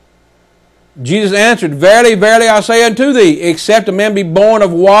 Jesus answered, verily, verily, I say unto thee, except a man be born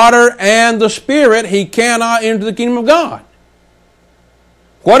of water and the Spirit, he cannot enter the kingdom of God.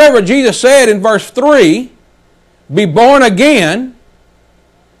 Whatever Jesus said in verse 3, be born again,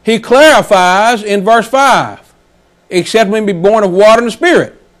 he clarifies in verse 5, except a man be born of water and the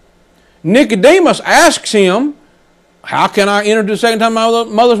Spirit. Nicodemus asks him, how can I enter the second time in my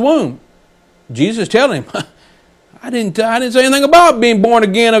mother's womb? Jesus is telling him, I didn't say anything about being born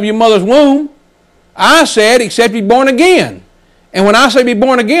again of your mother's womb. I said, except be born again. And when I say be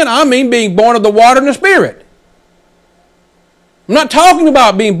born again, I mean being born of the water and the Spirit. I'm not talking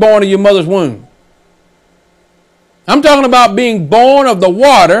about being born of your mother's womb. I'm talking about being born of the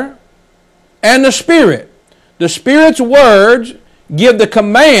water and the Spirit. The Spirit's words give the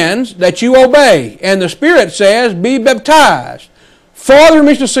commands that you obey. And the Spirit says, be baptized for the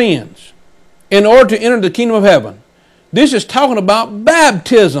remission of sins in order to enter the kingdom of heaven. This is talking about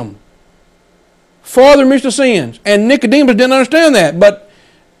baptism for the remission of sins. And Nicodemus didn't understand that. But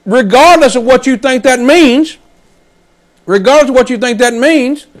regardless of what you think that means,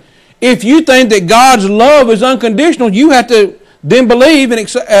 if you think that God's love is unconditional, you have to then believe and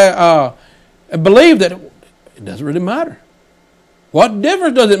believe that it doesn't really matter. What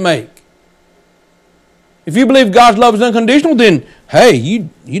difference does it make? If you believe God's love is unconditional, then hey, you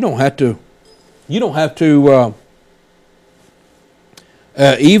don't have to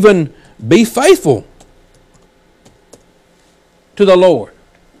even be faithful to the Lord.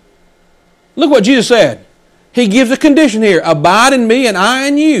 Look what Jesus said. He gives a condition here. Abide in me and I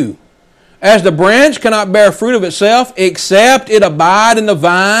in you. As the branch cannot bear fruit of itself except it abide in the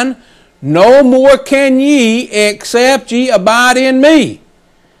vine, no more can ye except ye abide in me.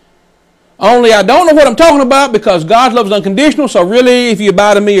 Only I don't know what I'm talking about because God's love is unconditional, so really if you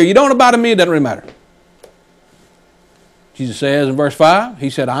abide in me or you don't abide in me, it doesn't really matter. Jesus says in verse 5, he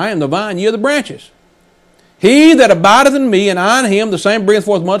said, I am the vine, ye are the branches. He that abideth in me and I in him, the same bringeth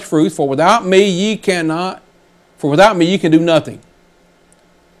forth much fruit, for without me ye can do nothing.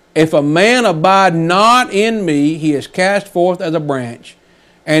 If a man abide not in me, he is cast forth as a branch,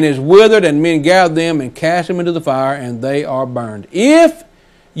 and is withered, and men gather them and cast them into the fire, and they are burned. If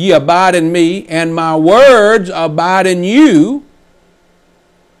ye abide in me, and my words abide in you,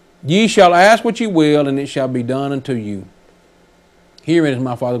 ye shall ask what ye will, and it shall be done unto you. Herein is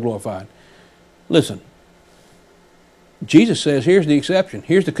my Father glorified. Listen, Jesus says, here's the exception.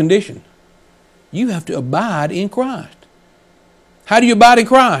 Here's the condition. You have to abide in Christ. How do you abide in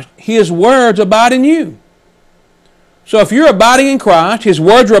Christ? His words abide in you. So if you're abiding in Christ, His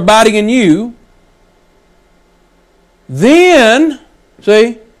words are abiding in you, then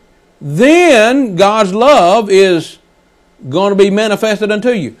God's love is going to be manifested unto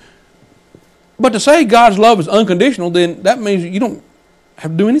you. But to say God's love is unconditional, then that means you don't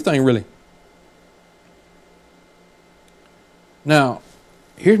have to do anything really. Now,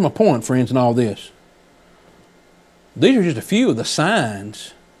 here's my point, friends, in all this. These are just a few of the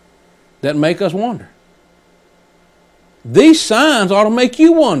signs that make us wonder. These signs ought to make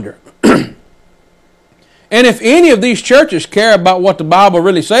you wonder. And if any of these churches care about what the Bible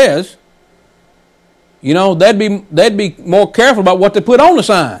really says, you know, they'd be more careful about what they put on the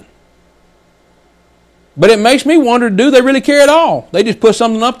sign. But it makes me wonder, do they really care at all? They just put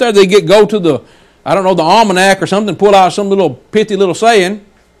something up there, go to the, the almanac or something, pull out some little pithy little saying.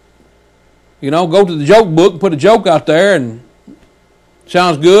 You know, go to the joke book and put a joke out there and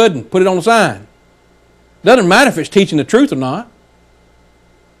sounds good and put it on the sign. Doesn't matter if it's teaching the truth or not.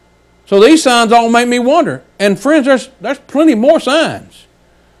 So these signs all make me wonder. And friends, there's plenty more signs.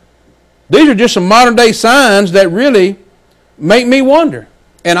 These are just some modern day signs that really make me wonder.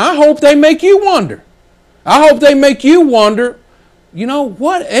 And I hope they make you wonder. I hope they make you wonder,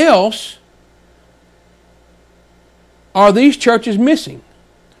 what else are these churches missing?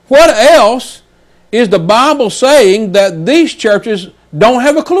 What else is the Bible saying that these churches don't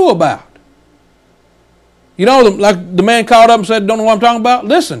have a clue about? Like the man called up and said, don't know what I'm talking about?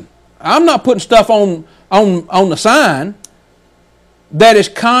 Listen, I'm not putting stuff on the sign that is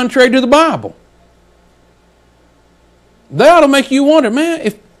contrary to the Bible. They ought to make you wonder,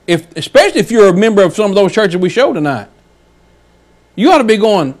 man, especially if you're a member of some of those churches we showed tonight. You ought to be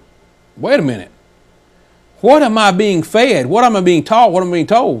going, wait a minute. What am I being fed? What am I being taught? What am I being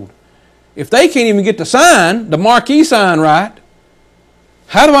told? If they can't even get the sign, the marquee sign right,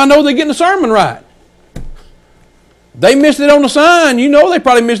 how do I know they're getting the sermon right? They missed it on the sign. You know they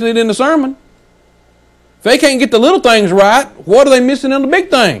probably missed it in the sermon. If they can't get the little things right, what are they missing in the big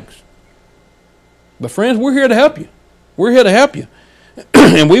things? But friends, we're here to help you. We're here to help you.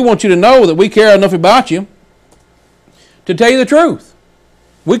 And we want you to know that we care enough about you to tell you the truth.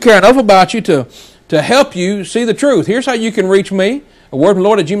 We care enough about you to help you see the truth. Here's how you can reach me. A word from the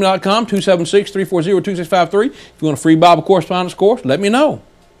Lord at gmail.com, 276-340-2653. If you want a free Bible correspondence course, let me know.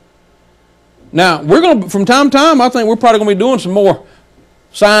 Now, we're going to, from time to time, I think we're probably going to be doing some more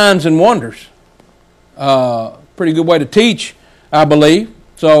signs and wonders. Pretty good way to teach, I believe.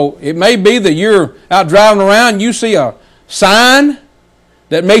 So it may be that you're out driving around and you see a sign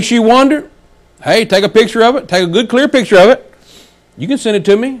that makes you wonder. Hey, take a picture of it. Take a good, clear picture of it. You can send it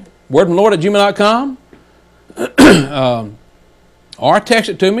to me, word from the Lord at gmail.com. Or text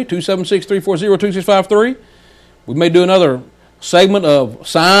it to me, 276-340-2653. We may do another segment of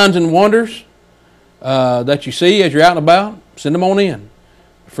signs and wonders that you see as you're out and about. Send them on in.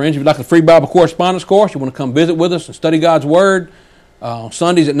 Friends, if you'd like a free Bible correspondence course, you want to come visit with us and study God's Word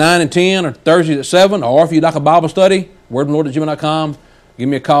Sundays at 9 and 10 or Thursdays at 7, or if you'd like a Bible study, wordfromlord@gmail.com. Give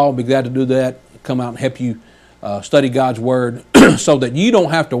me a call. I'll be glad to do that. Come out and help you study God's Word so that you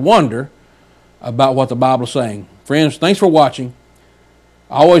don't have to wonder about what the Bible is saying. Friends, thanks for watching.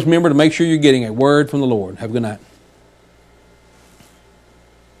 Always remember to make sure you're getting a word from the Lord. Have a good night.